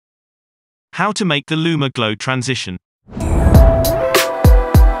How to make the Luma glow transition.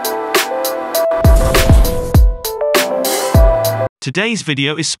 Today's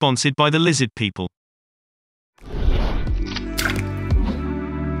video is sponsored by the Lizard People.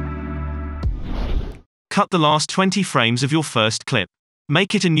 Cut the last 20 frames of your first clip.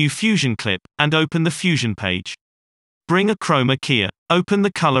 Make it a new Fusion clip, and open the Fusion page. Bring a chroma key. Open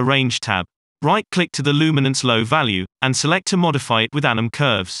the Color Range tab. Right-click to the luminance low value, and select to modify it with anim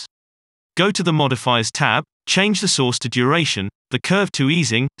curves. Go to the Modifiers tab, change the source to duration, the curve to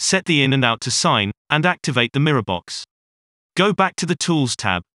easing, set the in and out to sine, and activate the mirror box. Go back to the Tools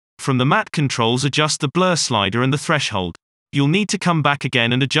tab. From the matte controls, adjust the blur slider and the threshold. You'll need to come back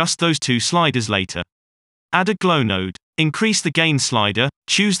again and adjust those two sliders later. Add a glow node. Increase the gain slider,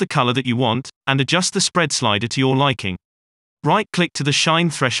 choose the color that you want, and adjust the spread slider to your liking. Right-click to the shine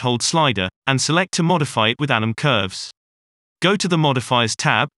threshold slider, and select to modify it with anim curves. Go to the Modifiers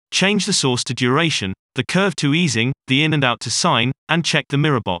tab, change the source to duration, the curve to easing, the in and out to sine, and check the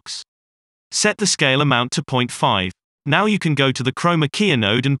mirror box. Set the scale amount to 0.5. Now you can go to the Chroma Key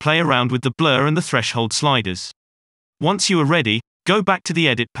node and play around with the blur and the threshold sliders. Once you are ready, go back to the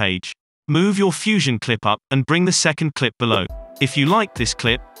Edit page. Move your Fusion clip up, and bring the second clip below. If you liked this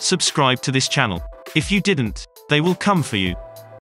clip, subscribe to this channel. If you didn't, they will come for you.